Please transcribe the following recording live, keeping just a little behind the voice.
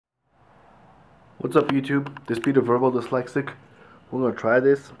What's up YouTube? This Peter Verbal Dyslexic. We're gonna try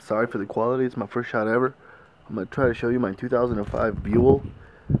this. Sorry for the quality, it's my first shot ever. I'm gonna try to show you my 2005 Buell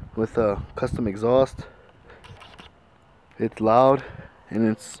with a custom exhaust. It's loud and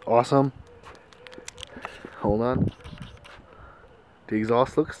it's awesome. Hold on. The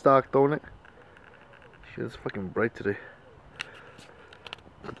exhaust looks stock, don't it? Shit, it's fucking bright today.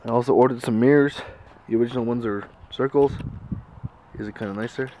 I also ordered some mirrors. The original ones are circles. These are kind of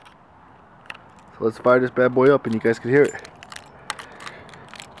nicer. So let's fire this bad boy up and you guys can hear it.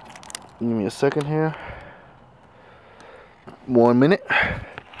 Give me a second here. 1 minute. There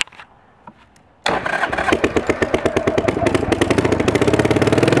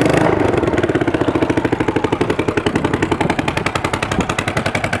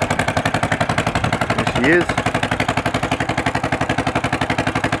she is.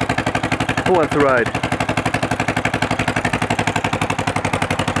 Who wants to ride?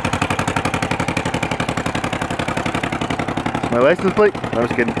 My license plate? No, I'm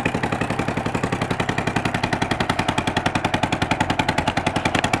just kidding.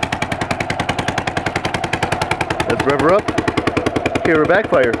 Let's rev her up. Hear her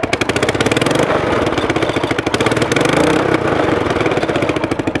backfire.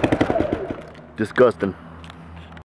 Disgusting.